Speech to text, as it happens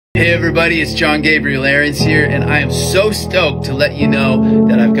Hey everybody, it's Gabriel Arends here, and I am so stoked to let you know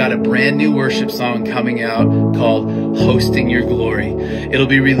that I've got a brand new worship song coming out called Hosting Your Glory. It'll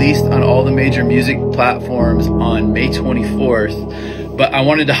be released on all the major music platforms on May 24th, but I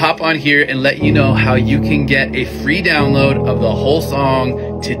wanted to hop on here and let you know how you can get a free download of the whole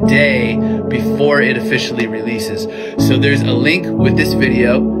song today before it officially releases. So there's a link with this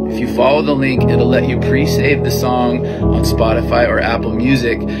video. If you follow the link, it'll let you pre-save the song on Spotify or Apple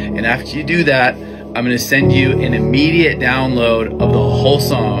Music. And after you do that, I'm going to send you an immediate download of the whole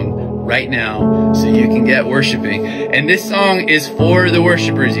song right now so you can get worshiping. And this song is for the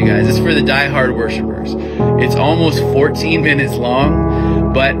worshipers, you guys. It's for the diehard worshipers. It's almost 14 minutes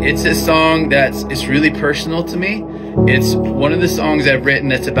long, but it's a song it's really personal to me. It's one of the songs I've written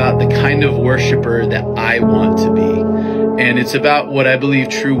that's about the kind of worshiper that I want to be. And it's about what I believe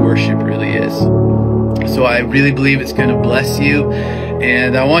true worship really is. So I really believe it's going to bless you,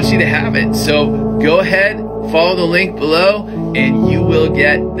 and I want you to have it. So go ahead, follow the link below, and you will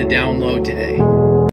get the download today.